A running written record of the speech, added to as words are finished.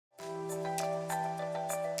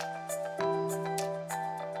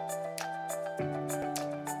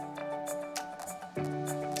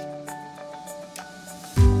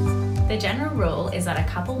The general rule is that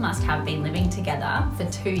a couple must have been living together for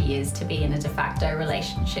 2 years to be in a de facto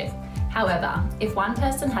relationship. However, if one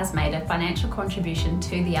person has made a financial contribution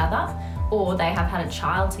to the other, or they have had a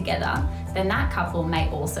child together, then that couple may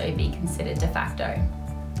also be considered de facto.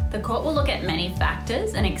 The court will look at many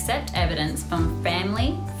factors and accept evidence from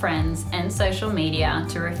family, friends, and social media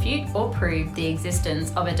to refute or prove the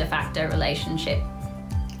existence of a de facto relationship.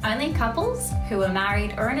 Only couples who are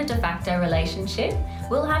married or in a de facto relationship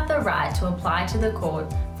will have the right to apply to the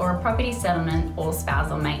court for a property settlement or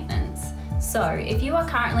spousal maintenance. So, if you are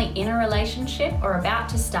currently in a relationship or about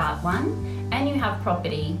to start one and you have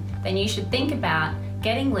property, then you should think about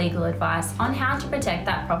getting legal advice on how to protect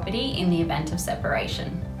that property in the event of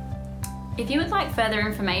separation. If you would like further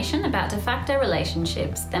information about de facto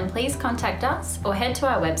relationships, then please contact us or head to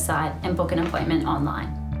our website and book an appointment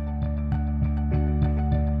online.